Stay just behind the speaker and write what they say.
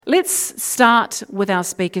Let's start with our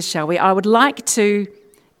speakers, shall we? I would like to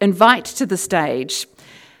invite to the stage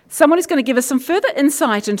someone who's going to give us some further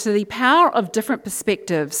insight into the power of different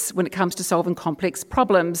perspectives when it comes to solving complex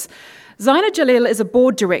problems. Ziena Jalil is a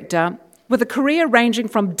board director with a career ranging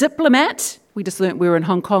from diplomat, we just learnt we were in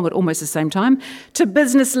Hong Kong at almost the same time, to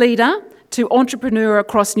business leader, to entrepreneur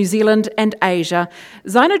across New Zealand and Asia.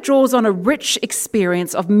 Ziena draws on a rich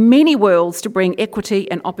experience of many worlds to bring equity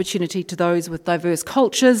and opportunity to those with diverse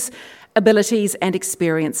cultures, abilities and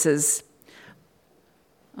experiences.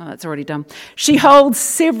 Oh, that's already done. She holds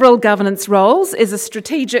several governance roles as a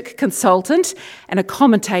strategic consultant and a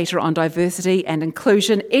commentator on diversity and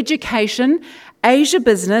inclusion, education, Asia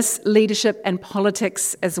business, leadership and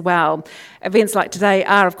politics as well. Events like today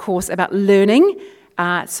are, of course, about learning.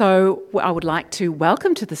 So I would like to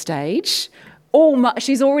welcome to the stage.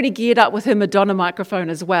 She's already geared up with her Madonna microphone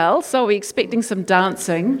as well, so we're expecting some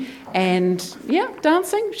dancing. And,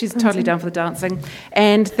 dancing. She's totally down for the dancing.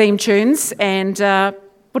 And theme tunes. And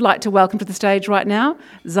would like to welcome to the stage right now,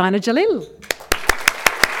 Ziena Jalil.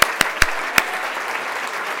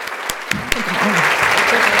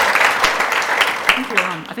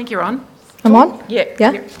 I think you're on. I'm on?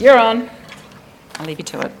 Yeah? You're on. I'll leave you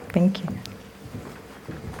to it. Thank you.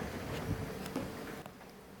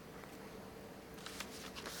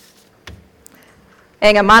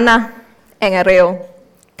 Enga mana, enga reo,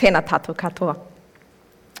 tēnā tātou katoa.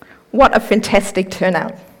 What a fantastic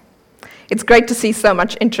turnout. It's great to see so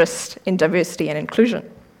much interest in diversity and inclusion.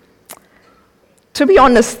 To be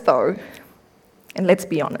honest though, and let's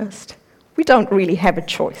be honest, we don't really have a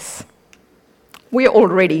choice. We're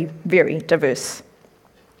already very diverse.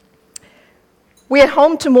 We're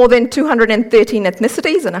home to more than 213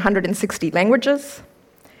 ethnicities and 160 languages.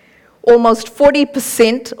 Almost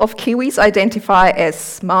 40% of Kiwis identify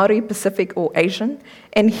as Māori, Pacific or Asian,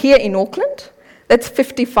 and here in Auckland, that's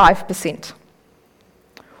 55%.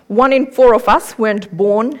 1 in 4 of us weren't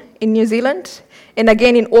born in New Zealand, and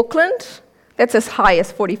again in Auckland, that's as high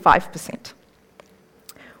as 45%.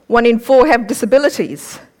 1 in 4 have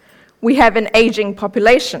disabilities. We have an aging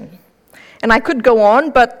population. And I could go on,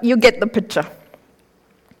 but you get the picture.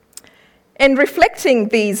 And reflecting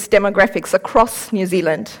these demographics across New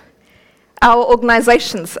Zealand, our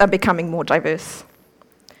organisations are becoming more diverse.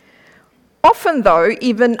 Often, though,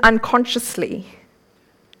 even unconsciously,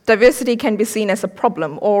 diversity can be seen as a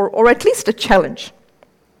problem or at least a challenge.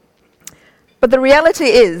 But the reality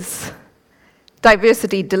is,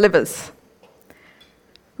 diversity delivers.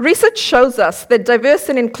 Research shows us that diverse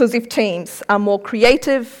and inclusive teams are more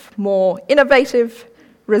creative, more innovative,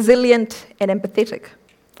 resilient, and empathetic.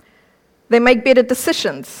 They make better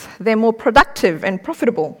decisions, they're more productive and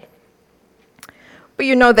profitable. But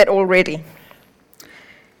you know that already.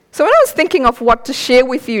 So when I was thinking of what to share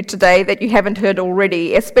with you today that you haven't heard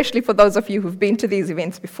already, especially for those of you who've been to these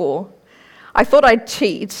events before, I thought I'd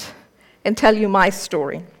cheat and tell you my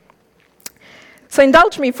story. So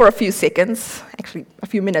indulge me for a few seconds, actually a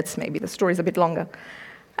few minutes maybe, the story's a bit longer.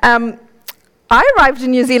 I arrived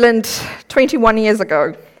in New Zealand 21 years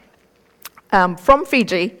ago from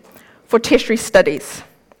Fiji for tertiary studies.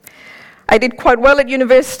 I did quite well at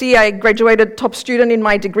university. I graduated top student in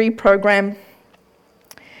my degree program.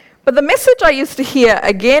 But the message I used to hear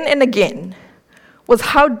again and again was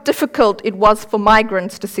how difficult it was for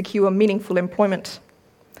migrants to secure meaningful employment.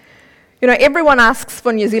 You know, everyone asks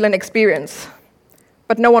for New Zealand experience,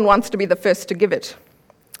 but no one wants to be the first to give it.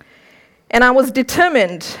 And I was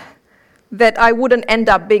determined that I wouldn't end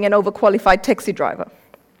up being an overqualified taxi driver.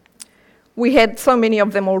 We had so many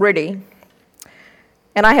of them already.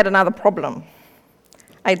 And I had another problem.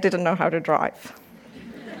 I didn't know how to drive.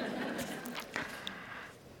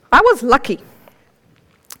 I was lucky.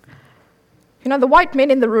 You know, the white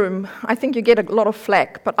men in the room, I think you get a lot of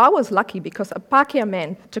flack, but I was lucky because a Pākehā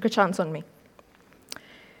man took a chance on me.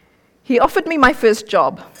 He offered me my first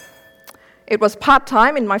job. It was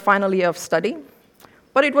part-time in my final year of study,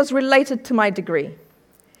 but it was related to my degree,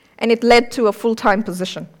 and it led to a full-time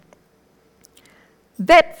position.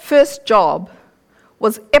 That first job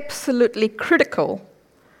was absolutely critical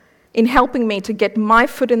in helping me to get my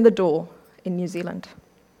foot in the door in New Zealand.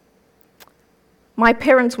 My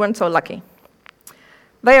parents weren't so lucky.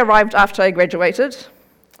 They arrived after I graduated.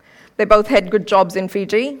 They both had good jobs in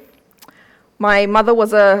Fiji. My mother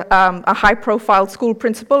was a high-profile school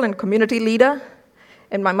principal and community leader,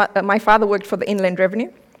 and my father worked for the Inland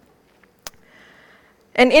Revenue.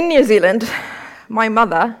 And in New Zealand, my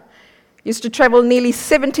mother used to travel nearly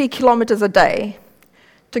 70 kilometres a day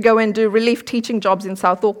to go and do relief teaching jobs in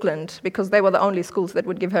South Auckland because they were the only schools that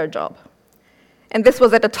would give her a job. And this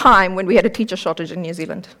was at a time when we had a teacher shortage in New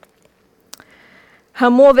Zealand. Her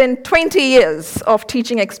more than 20 years of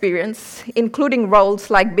teaching experience, including roles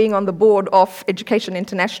like being on the board of Education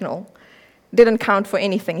International, didn't count for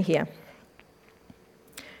anything here.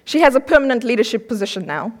 She has a permanent leadership position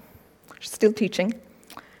now. She's still teaching.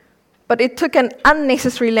 But it took an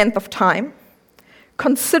unnecessary length of time,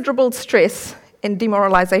 considerable stress and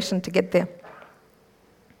demoralization to get there.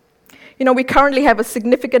 We currently have a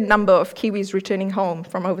significant number of Kiwis returning home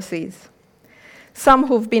from overseas, some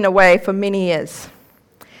who've been away for many years.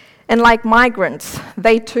 And like migrants,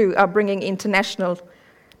 they too are bringing international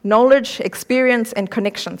knowledge, experience, and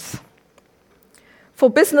connections. For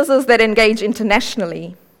businesses that engage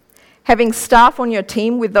internationally, having staff on your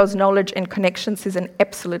team with those knowledge and connections is an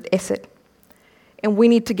absolute asset. And we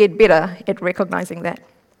need to get better at recognizing that.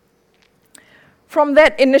 From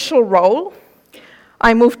that initial role,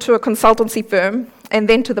 I moved to a consultancy firm and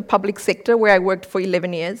then to the public sector where I worked for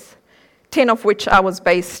 11 years, 10 of which I was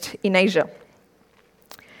based in Asia.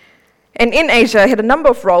 And in Asia, I had a number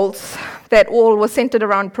of roles that all were centered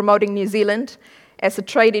around promoting New Zealand as a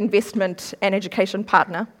trade, investment, and education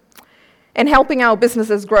partner, and helping our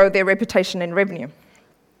businesses grow their reputation and revenue.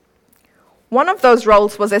 One of those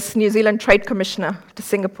roles was as New Zealand Trade Commissioner to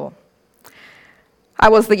Singapore. I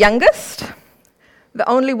was the youngest, the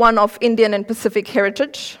only one of Indian and Pacific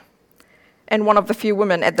heritage, and one of the few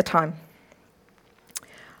women at the time.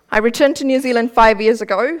 I returned to New Zealand 5 years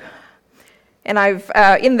ago, and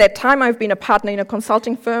in that time I've been a partner in a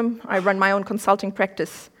consulting firm. I run my own consulting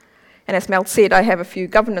practice, and as Mel said, I have a few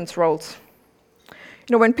governance roles.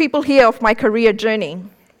 When people hear of my career journey,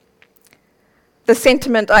 the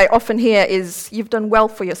sentiment I often hear is, "You've done well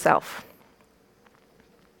for yourself."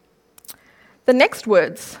 The next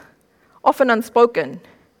words, often unspoken,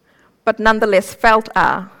 but nonetheless felt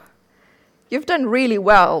are, "You've done really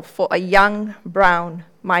well for a young, brown,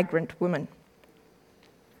 migrant woman."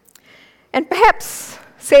 And perhaps,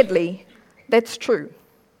 sadly, that's true.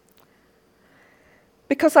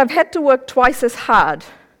 Because I've had to work twice as hard,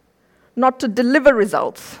 not to deliver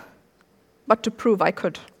results, but to prove I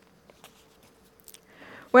could.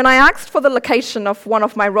 When I asked for the location of one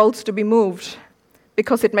of my roles to be moved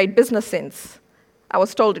because it made business sense, I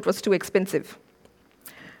was told it was too expensive.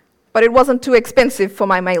 But it wasn't too expensive for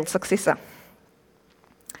my male successor.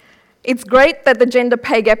 It's great that the gender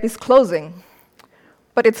pay gap is closing,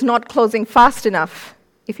 but it's not closing fast enough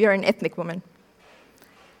if you're an ethnic woman.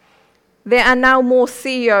 There are now more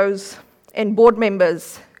CEOs and board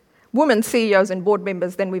members, women CEOs and board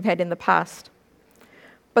members than we've had in the past.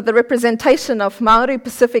 But the representation of Maori,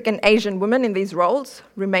 Pacific, and Asian women in these roles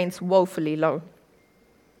remains woefully low.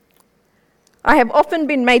 I have often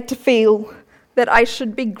been made to feel that I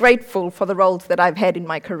should be grateful for the roles that I've had in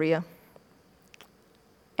my career.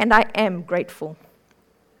 And I am grateful.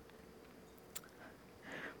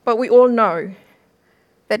 But we all know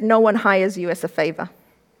that no one hires you as a favor.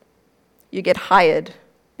 You get hired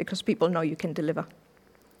because people know you can deliver.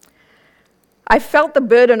 I felt the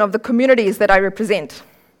burden of the communities that I represent.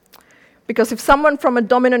 Because if someone from a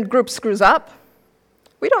dominant group screws up,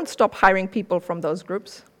 we don't stop hiring people from those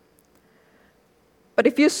groups. But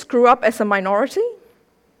if you screw up as a minority,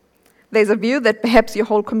 there's a view that perhaps your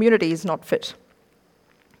whole community is not fit.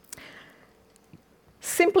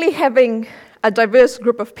 Simply having a diverse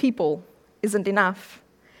group of people isn't enough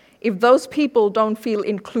if those people don't feel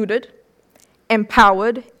included,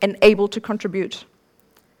 empowered, and able to contribute,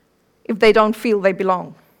 if they don't feel they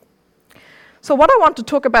belong. So what I want to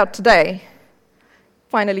talk about today,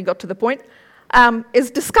 finally got to the point,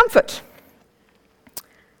 is discomfort.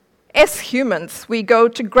 As humans, we go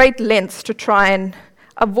to great lengths to try and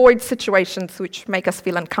avoid situations which make us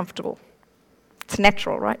feel uncomfortable. It's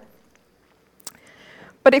natural, right?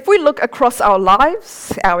 But if we look across our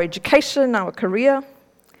lives, our education, our career,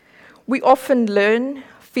 we often learn,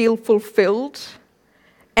 feel fulfilled,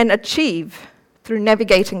 and achieve through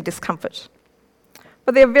navigating discomfort.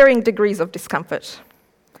 But there are varying degrees of discomfort.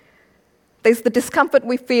 There's the discomfort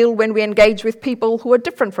we feel when we engage with people who are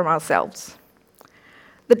different from ourselves.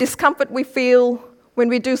 The discomfort we feel when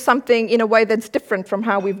we do something in a way that's different from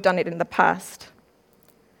how we've done it in the past.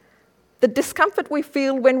 The discomfort we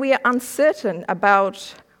feel when we are uncertain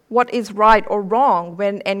about what is right or wrong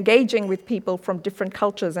when engaging with people from different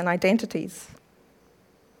cultures and identities.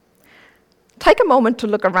 Take a moment to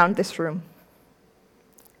look around this room.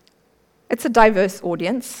 It's a diverse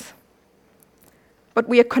audience, but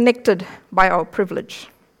we are connected by our privilege.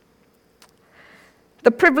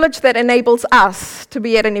 The privilege that enables us to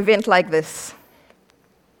be at an event like this.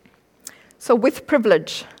 So with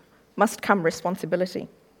privilege must come responsibility.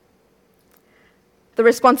 The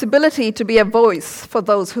responsibility to be a voice for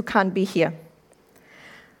those who can't be here.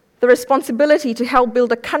 the responsibility to help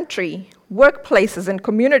build a country, workplaces, and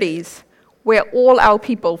communities where all our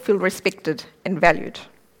people feel respected and valued.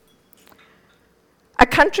 A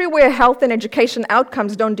country where health and education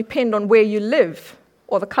outcomes don't depend on where you live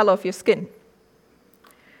or the color of your skin.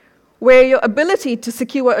 Where your ability to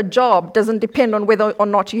secure a job doesn't depend on whether or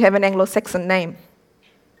not you have an Anglo-Saxon name.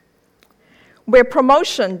 Where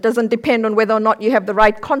promotion doesn't depend on whether or not you have the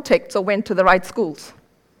right contacts or went to the right schools.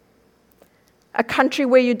 A country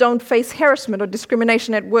where you don't face harassment or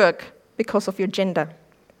discrimination at work because of your gender.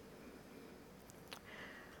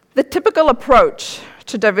 The typical approach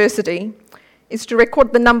to diversity is to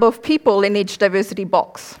record the number of people in each diversity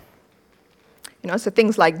box. So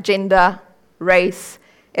things like gender, race,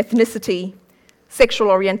 ethnicity, sexual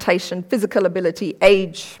orientation, physical ability,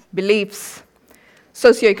 age, beliefs,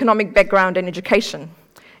 socioeconomic background, and education.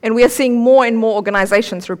 And we are seeing more and more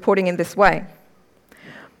organizations reporting in this way.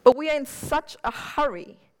 But we are in such a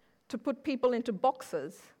hurry to put people into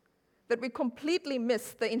boxes that we completely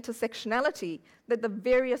miss the intersectionality that the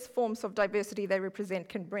various forms of diversity they represent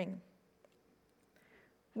can bring.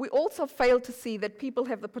 We also fail to see that people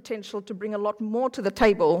have the potential to bring a lot more to the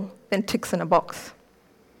table than ticks in a box.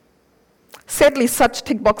 Sadly, such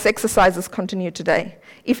tick box exercises continue today.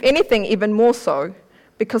 If anything, even more so,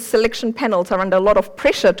 because selection panels are under a lot of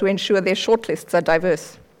pressure to ensure their shortlists are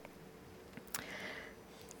diverse.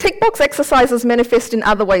 Tick box exercises manifest in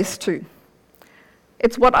other ways too.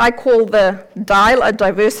 It's what I call the dial a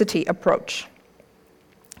diversity approach.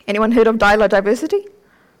 Anyone heard of dial a diversity?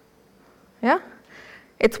 Yeah?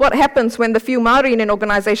 It's what happens when the few Māori in an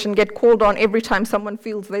organization get called on every time someone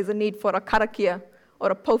feels there's a need for a karakia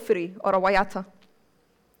or a pōwhiri or a waiata.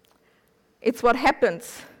 It's what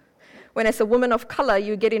happens when, as a woman of color,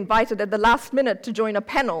 you get invited at the last minute to join a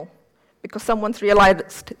panel because someone's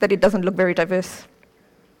realized that it doesn't look very diverse.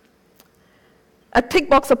 A tick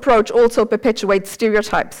box approach also perpetuates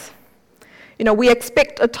stereotypes. We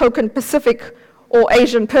expect a token Pacific or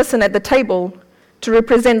Asian person at the table to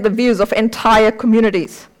represent the views of entire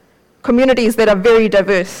communities that are very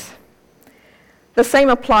diverse. The same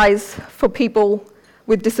applies for people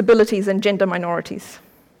with disabilities and gender minorities.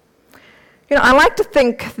 I like to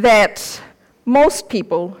think that most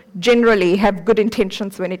people generally have good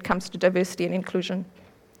intentions when it comes to diversity and inclusion.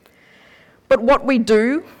 But what we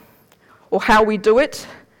do, or how we do it,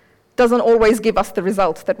 doesn't always give us the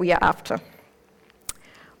results that we are after.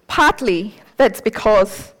 Partly, that's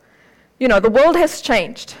because, the world has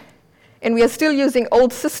changed, and we are still using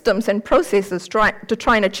old systems and processes to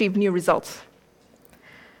try and achieve new results.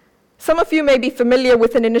 Some of you may be familiar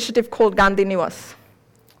with an initiative called Gandhi Niwas.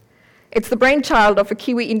 It's the brainchild of a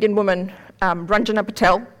Kiwi Indian woman, Ranjana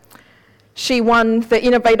Patel. She won the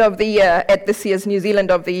Innovator of the Year at this year's New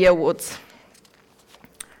Zealand of the Year Awards.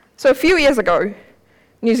 So a few years ago,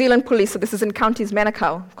 New Zealand police, so this is in Counties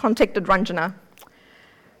Manukau, contacted Ranjana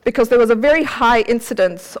because there was a very high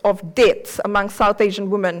incidence of deaths among South Asian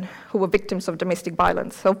women who were victims of domestic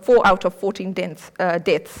violence. So 4 out of 14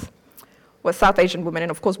 deaths were South Asian women, and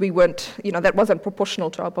of course we weren't, that wasn't proportional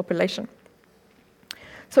to our population.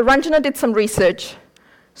 So Ranjana did some research,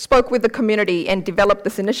 spoke with the community, and developed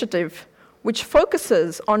this initiative which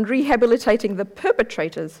focuses on rehabilitating the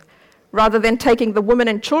perpetrators rather than taking the women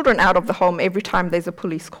and children out of the home every time there's a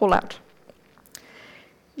police call-out.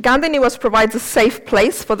 Gandhi Niwas provides a safe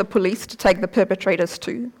place for the police to take the perpetrators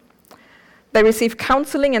to. They receive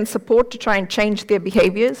counselling and support to try and change their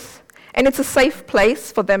behaviours, and it's a safe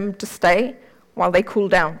place for them to stay while they cool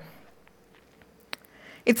down.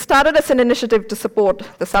 It started as an initiative to support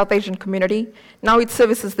the South Asian community. Now it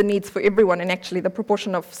services the needs for everyone, and actually the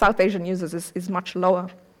proportion of South Asian users is much lower.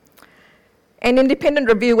 An independent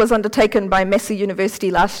review was undertaken by Massey University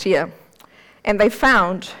last year, and they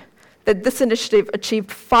found that this initiative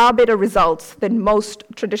achieved far better results than most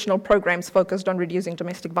traditional programs focused on reducing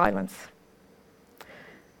domestic violence.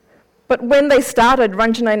 But when they started,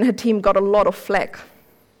 Ranjana and her team got a lot of flack.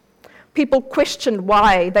 People questioned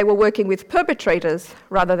why they were working with perpetrators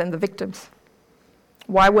rather than the victims.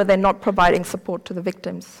 Why were they not providing support to the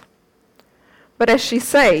victims? But as she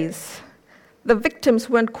says, the victims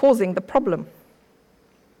weren't causing the problem.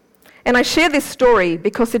 And I share this story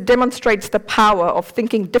because it demonstrates the power of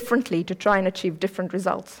thinking differently to try and achieve different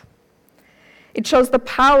results. It shows the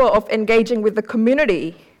power of engaging with the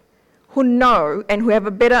community who know and who have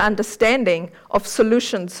a better understanding of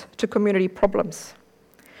solutions to community problems.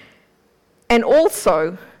 And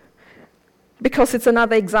also, because it's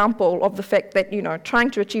another example of the fact that, trying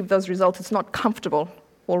to achieve those results is not comfortable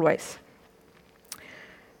always.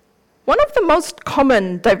 One of the most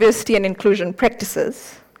common diversity and inclusion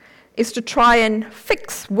practices is to try and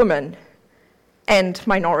fix women and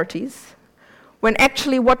minorities, when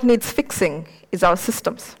actually what needs fixing is our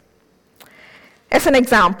systems. As an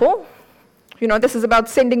example, this is about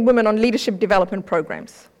sending women on leadership development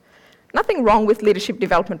programs. Nothing wrong with leadership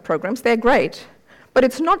development programs, they're great. But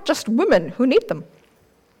it's not just women who need them.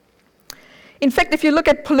 In fact, if you look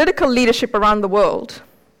at political leadership around the world,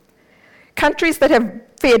 countries that have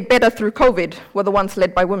fared better through COVID were the ones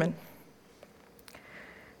led by women.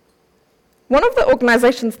 One of the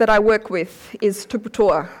organizations that I work with is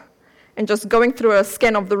Tuputoa. And just going through a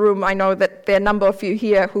scan of the room, I know that there are a number of you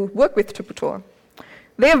here who work with Tuputoa.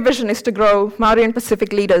 Their vision is to grow Māori and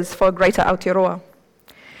Pacific leaders for a greater Aotearoa.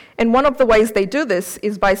 And one of the ways they do this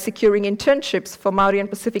is by securing internships for Māori and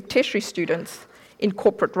Pacific tertiary students in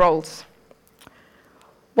corporate roles.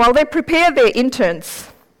 While they prepare their interns,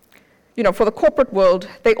 for the corporate world,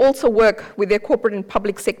 they also work with their corporate and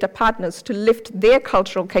public sector partners to lift their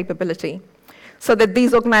cultural capability so that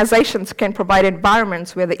these organizations can provide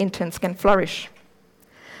environments where the interns can flourish.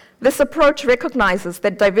 This approach recognizes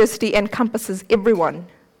that diversity encompasses everyone,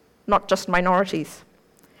 not just minorities.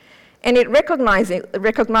 And it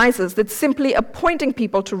recognizes that simply appointing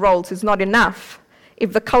people to roles is not enough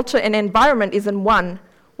if the culture and environment isn't one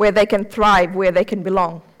where they can thrive, where they can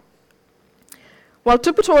belong. While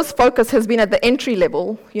Tuputoa's focus has been at the entry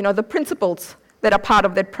level, the principles that are part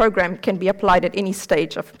of that program can be applied at any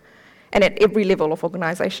stage and at every level of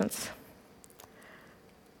organizations.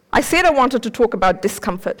 I said I wanted to talk about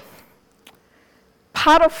discomfort.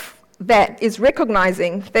 Part of that is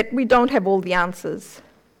recognizing that we don't have all the answers.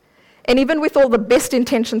 And even with all the best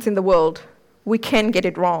intentions in the world, we can get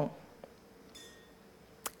it wrong.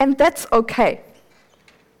 And that's okay.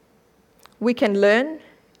 We can learn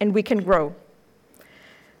and we can grow.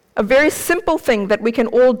 A very simple thing that we can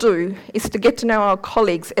all do is to get to know our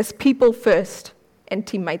colleagues as people first and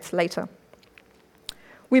teammates later.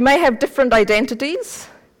 We may have different identities,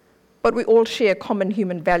 but we all share common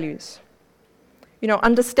human values.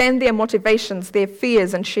 Understand their motivations, their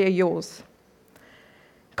fears, and share yours.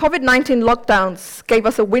 COVID-19 lockdowns gave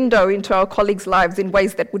us a window into our colleagues' lives in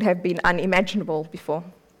ways that would have been unimaginable before.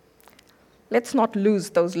 Let's not lose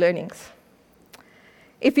those learnings.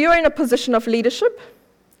 If you're in a position of leadership,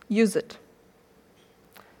 use it.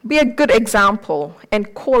 Be a good example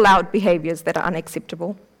and call out behaviors that are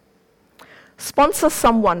unacceptable. Sponsor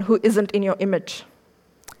someone who isn't in your image.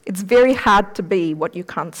 It's very hard to be what you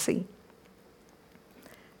can't see.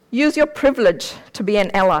 Use your privilege to be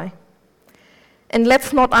an ally. And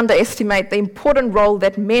let's not underestimate the important role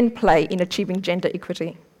that men play in achieving gender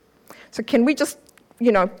equity. So can we just,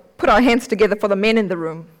 put our hands together for the men in the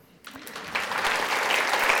room?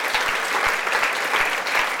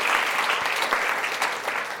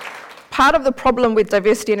 Part of the problem with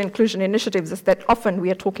diversity and inclusion initiatives is that often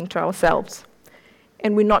we are talking to ourselves,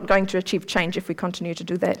 and we're not going to achieve change if we continue to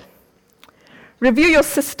do that. Review your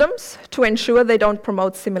systems to ensure they don't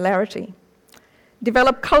promote similarity.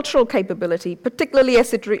 Develop cultural capability, particularly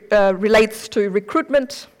as it relates to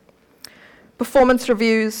recruitment, performance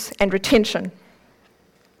reviews, and retention.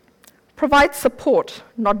 Provide support,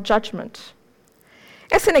 not judgment.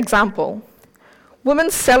 As an example,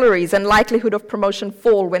 women's salaries and likelihood of promotion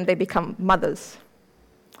fall when they become mothers.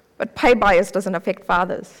 But pay bias doesn't affect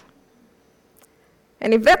fathers.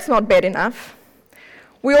 And if that's not bad enough,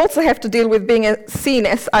 we also have to deal with being seen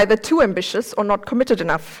as either too ambitious or not committed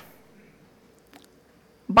enough.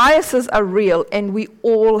 Biases are real, and we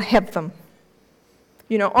all have them.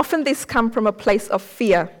 Often these come from a place of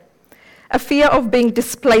fear, a fear of being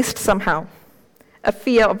displaced somehow, a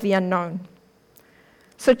fear of the unknown.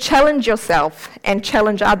 So challenge yourself and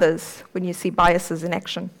challenge others when you see biases in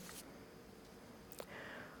action.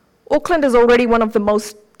 Auckland is already one of the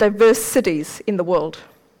most diverse cities in the world.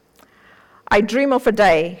 I dream of a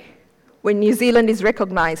day when New Zealand is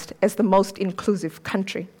recognized as the most inclusive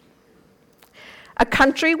country. A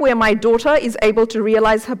country where my daughter is able to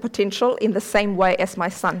realize her potential in the same way as my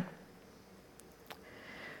son.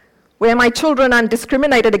 Where my children aren't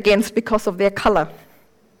discriminated against because of their color.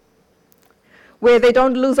 Where they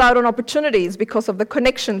don't lose out on opportunities because of the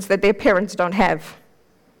connections that their parents don't have.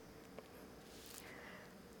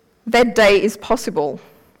 That day is possible.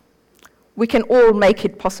 We can all make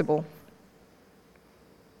it possible.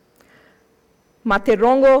 Ma te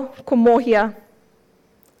rongo ko mohia,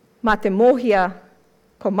 ma te mohia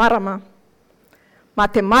ko marama, ma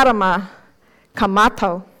te marama ka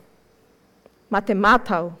mātau, ma te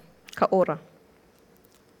mātau ka ora.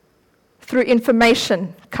 Through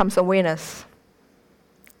information comes awareness.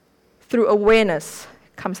 Through awareness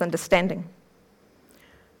comes understanding.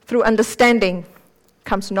 Through understanding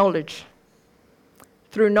comes knowledge.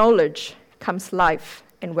 Through knowledge comes life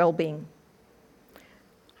and well-being.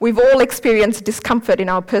 We've all experienced discomfort in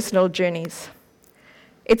our personal journeys.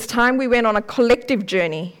 It's time we went on a collective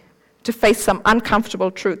journey to face some uncomfortable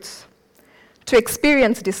truths, to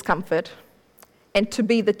experience discomfort, and to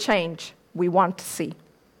be the change we want to see.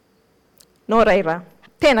 Nō reira,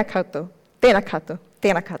 tēnā koutou, tēnā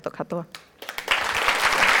katoa.